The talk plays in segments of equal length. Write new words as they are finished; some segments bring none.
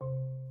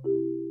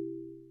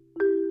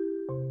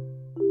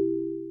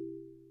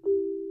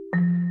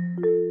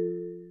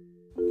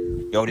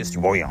Yo, this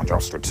your boy Young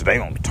Joster. Today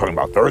I'm gonna be talking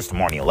about Thursday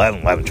morning,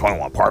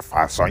 11/11/21, part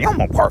 5. So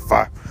I'm on part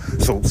 5.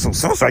 So as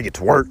soon as I get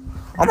to work,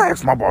 I'm gonna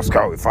ask my boss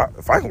Kyle if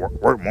I can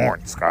work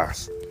mornings,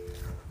 guys.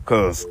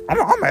 Cause I'm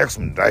gonna ask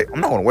him today. I'm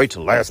not gonna wait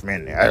till the last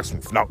minute and ask him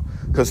if no,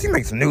 cause he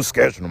makes a new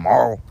schedule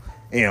tomorrow.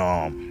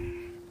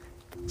 And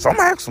so I'm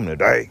gonna ask him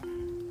today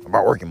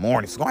about working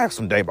mornings. I'm gonna ask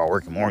him today about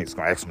working mornings.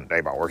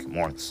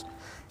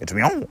 And to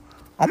me, I'm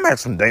gonna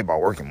ask him today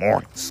about working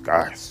mornings,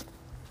 guys.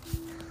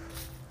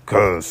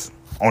 Cause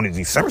on the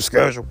December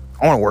schedule,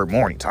 I want to work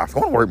morning time. If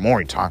you want to work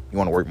morning time, you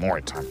want to work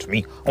morning time. To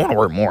me, I want to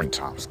work morning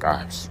times,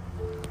 guys.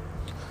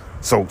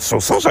 So as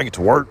soon as I get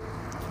to work,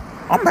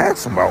 I'm going to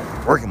ask him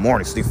about working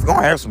mornings. If you're going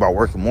to ask him about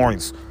working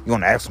mornings, you're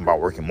going to ask him about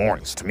working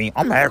mornings. To me,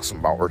 I'm going to ask him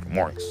about working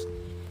mornings.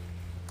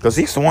 Because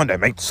he's the one that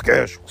makes the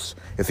schedules.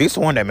 If he's the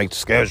one that makes the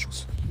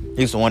schedules,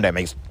 he's the one that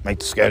makes the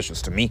schedules.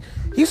 To me,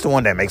 he's the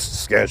one that makes the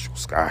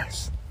schedules,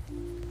 guys.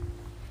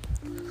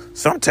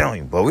 So I'm telling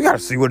you, but we got to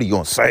see what he's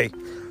going to say.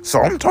 So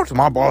I'm going to talk to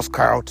my boss,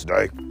 Kyle,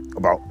 today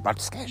about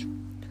the schedule.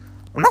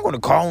 I'm not going to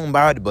call him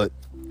about it, but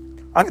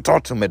I can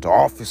talk to him at the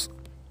office.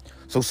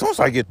 So as soon as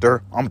I get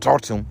there, I'm going to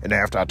talk to him. And then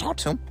after I talk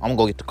to him, I'm going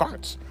to go get the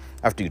cards.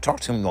 After you talk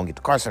to him, you're going to get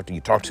the cards. After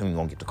you talk to him, you're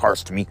going to get the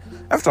cards to me.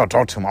 After I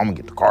talk to him, I'm going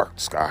to get the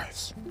cards,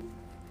 guys.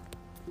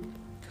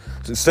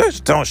 So instead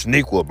of telling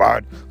Shaniqua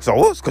about it,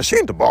 because she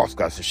ain't the boss,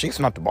 guys. If she's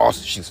not the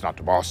boss, she's not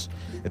the boss.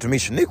 And to me,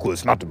 Shaniqua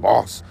is not the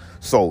boss.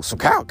 So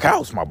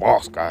Kyle's my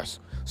boss, guys.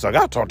 So I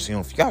got to talk to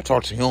him. If you got to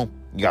talk to him,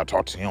 you got to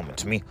talk to him. And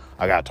to me,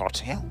 I got to talk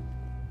to him.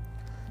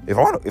 If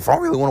I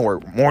really want to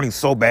work mornings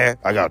so bad,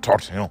 I got to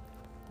talk to him.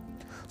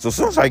 So as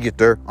soon as I get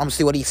there, I'm going to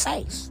see what he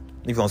says.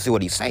 If you're going to see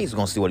what he says, you're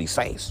going to see what he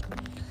says.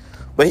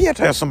 But he had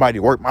to have somebody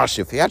to work my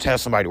shift. He had to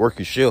have somebody to work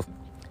his shift.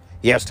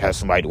 He has to have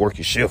somebody to work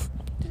his shift.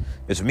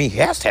 And to me, he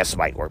has to have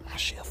somebody to work my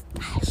shift.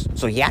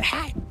 So he got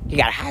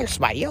to hire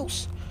somebody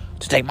else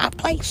to take my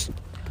place.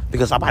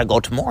 Because I'm about to go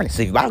to mornings.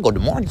 So if you about to go to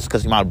mornings,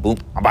 because I'm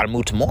about to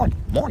move to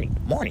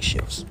morning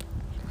shifts.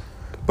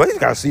 But he's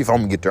got to see if I'm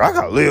going to get there. I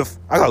got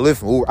to live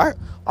from Uber.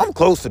 I'm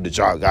close to the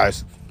job,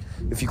 guys.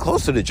 If you're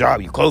close to the job,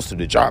 you're close to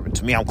the job. And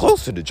to me, I'm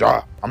close to the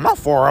job. I'm not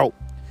far out.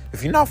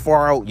 If you're not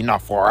far out, you're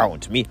not far out.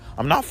 And to me,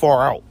 I'm not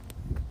far out.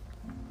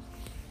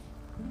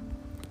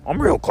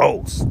 I'm real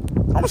close.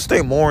 I'm going to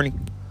stay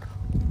morning.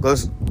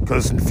 Because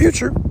in the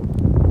future,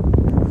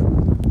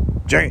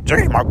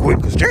 Jane might quit.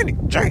 Because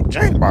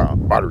Jane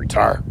about to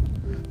retire.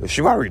 If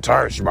she about to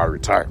retire, she about to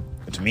retire.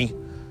 And to me,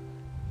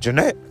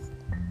 Janet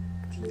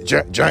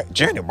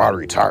about to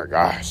retire,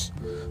 guys.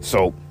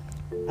 So,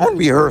 I want to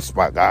be her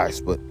spot,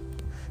 guys. But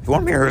if you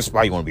want to be her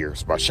spot, you want to be her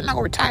spot. She's not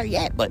going to retire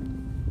yet, but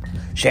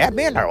she hasn't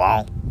been there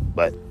long.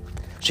 But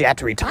she had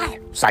to retire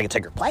so I can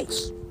take her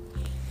place.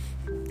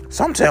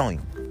 So I'm telling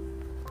you.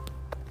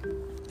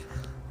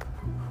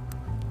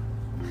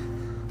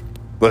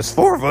 But it's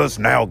 4 of us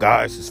now,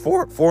 guys. It's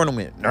four of them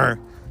in there.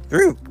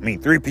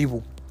 3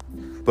 people.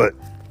 But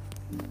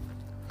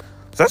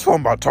so that's what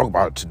I'm about to talk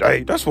about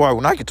today. That's why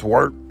when I get to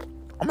work,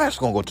 I'm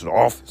actually going to go to the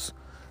office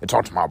and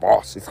talk to my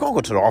boss. If you're going to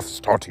go to the office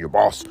and talk to your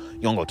boss,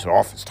 you don't go to the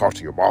office and talk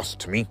to your boss.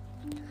 To me,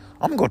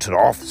 I'm going to go to the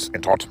office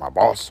and talk to my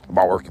boss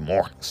about working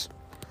mornings.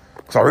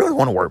 Because I really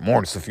want to work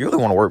mornings. If you really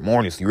want to work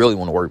mornings, you really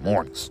want to work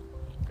mornings.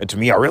 And to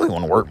me, I really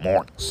want to work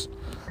mornings.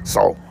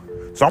 So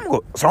I'm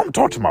going to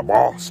talk to my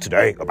boss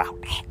today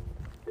about that.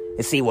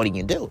 And see what he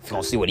can do. If you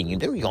don't see what he can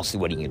do, you're going to see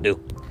what he can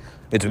do.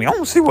 And to me, I'm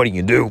going to see what he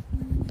can do.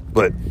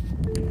 But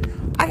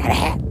I gotta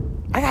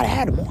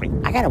have the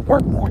morning. I gotta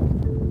work morning.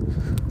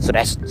 So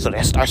that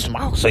starts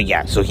tomorrow. So he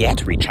had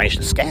to rechange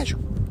the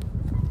schedule.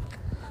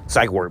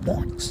 So I can work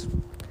mornings.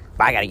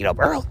 But I gotta get up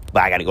early.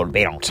 But I gotta go to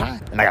bed on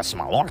time. And I gotta set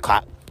my alarm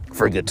clock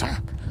for a good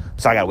time.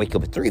 So I gotta wake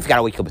up at 3. If you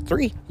gotta wake up at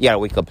 3, you gotta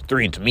wake up at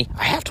 3. And to me,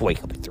 I have to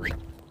wake up at 3.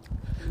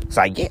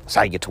 So I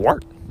get to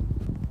work.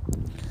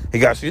 Hey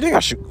guys, you think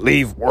I should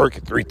leave work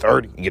at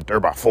 3:30 and get there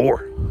by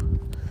 4?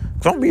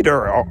 If I'm gonna be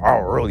there an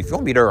hour early, if you're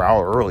gonna be there an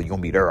hour early, you're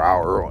gonna be there an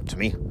hour early. To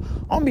me,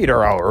 I'm gonna be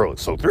there an hour early.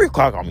 So 3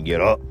 o'clock, I'm gonna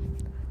get up,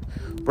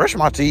 brush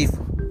my teeth.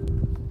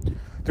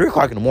 3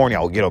 o'clock in the morning,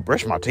 I'll get up,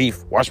 brush my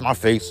teeth, wash my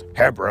face,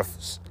 have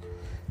breakfast.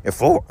 At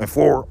 4,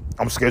 I'm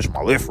gonna schedule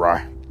my Lyft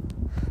ride.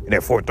 And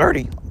at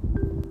 4:30,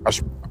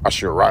 I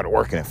should arrive to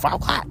work. And at 5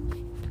 o'clock,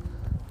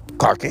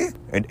 clock in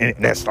and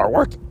then start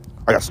working.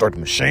 I gotta start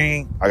the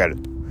machine. I gotta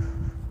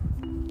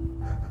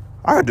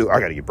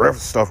get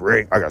breakfast stuff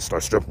ready. I gotta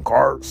start stripping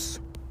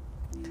cards.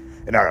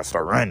 And I gotta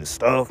start running the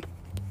stuff.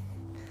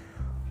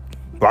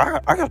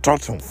 But I gotta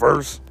talk to him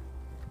first.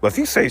 But if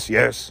he says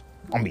yes,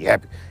 I'm gonna be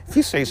happy. If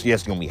he says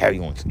yes, he's gonna be happy.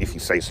 If he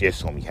says yes,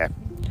 he's gonna be happy.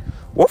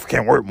 Wolf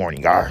can't work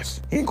morning,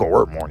 guys. He ain't gonna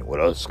work morning with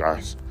us,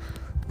 guys.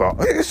 But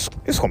it's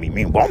gonna be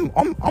me. But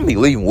I'm gonna be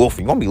leaving Wolf.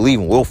 You're gonna be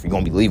leaving Wolf. You're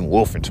gonna be leaving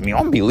Wolf. And to me,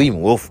 I'm gonna be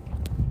leaving Wolf.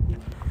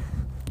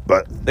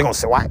 But they're gonna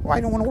say, why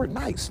you don't want to work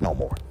nights no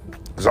more?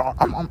 Because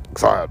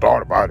I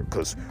thought about it.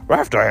 Because right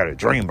after I had a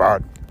dream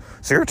about it.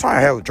 So every time I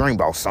have a dream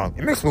about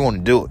something, it makes me want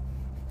to do it.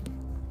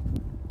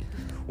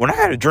 When I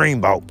had a dream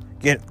about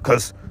getting,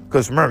 because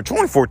remember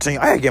 2014,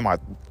 I had to get my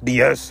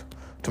DS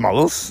to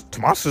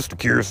my sister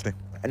Kirsten.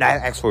 And I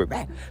ask for it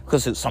back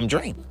because it's some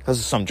dream. Because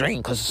it's some dream.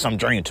 Because it's some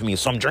dream. To me,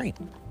 it's some dream.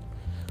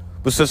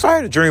 But since I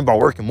had a dream about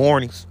working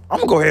mornings, I'm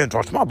going to go ahead and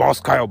talk to my boss,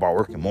 Kyle, about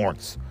working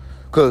mornings.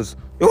 Because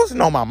it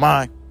wasn't on my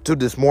mind till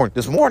this morning.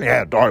 This morning, I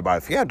had thought about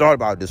it. If you had thought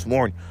about it this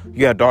morning,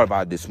 you had thought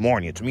about it this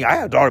morning. And to me, I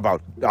had thought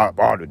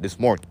about it this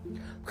morning.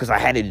 Because I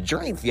had a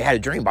dream. If you had a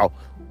dream about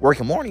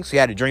working mornings, you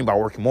had a dream about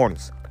working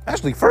mornings.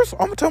 Actually, first,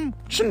 I'm going to tell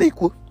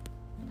Shaniqua.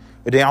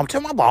 And then I'm going to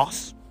tell my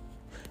boss.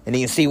 And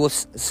then you see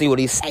what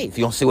he say. If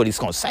you don't see what he's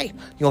going to say,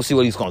 you don't see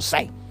what he's going to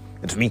say.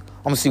 And to me,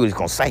 I'm going to see what he's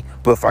going to say.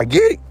 But if I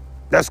get it,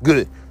 that's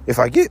good. If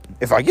I get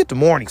the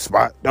morning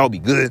spot, that'll be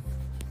good.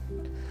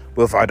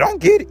 But if I don't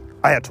get it,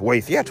 I have to wait.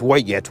 If you have to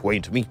wait, you have to wait.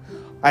 And to me,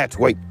 I have to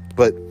wait.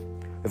 But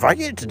if I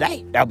get it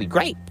today, that'll be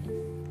great.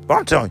 But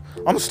I'm telling you,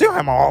 I'm going to still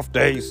have my off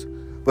days.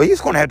 But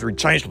he's going to have to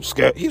rechange the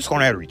schedule. He's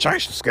going to have to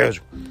rechange the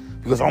schedule.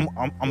 Because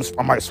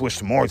I might switch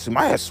to mornings. He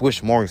might have to switch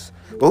to mornings.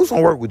 But who's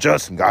going to work with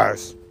Justin,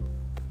 guys?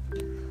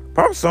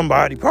 Probably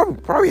somebody.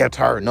 Probably have to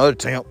hire another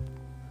temp.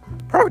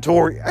 Probably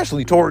Tori.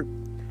 Actually, Tori.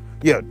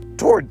 Yeah,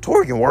 Tori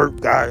can work,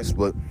 guys.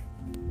 But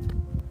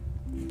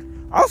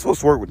I was supposed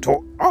to work with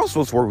Tori. I was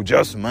supposed to work with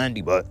Justin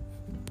Monday, but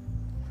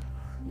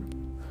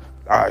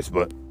guys,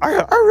 but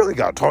I really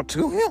got to talk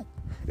to him.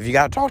 If you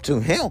got to talk to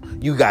him,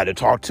 you got to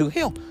talk to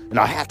him. And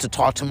I have to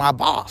talk to my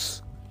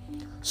boss.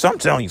 So I'm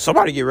telling you,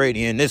 somebody get ready to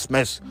end this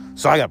mess.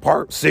 So I got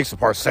part 6 and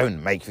part 7 to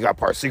make. If you got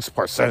part 6 and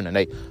part 7 to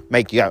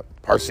make, you got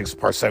part 6 and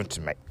part 7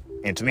 to make.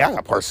 And to me, I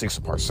got part 6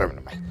 and part 7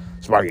 to make.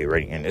 Somebody get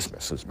ready to end this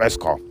mess. So it's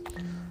best call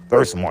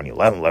Thursday morning,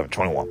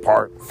 11/11/21,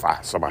 part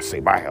 5. Somebody say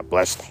bye. Have a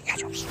blessed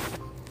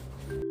day.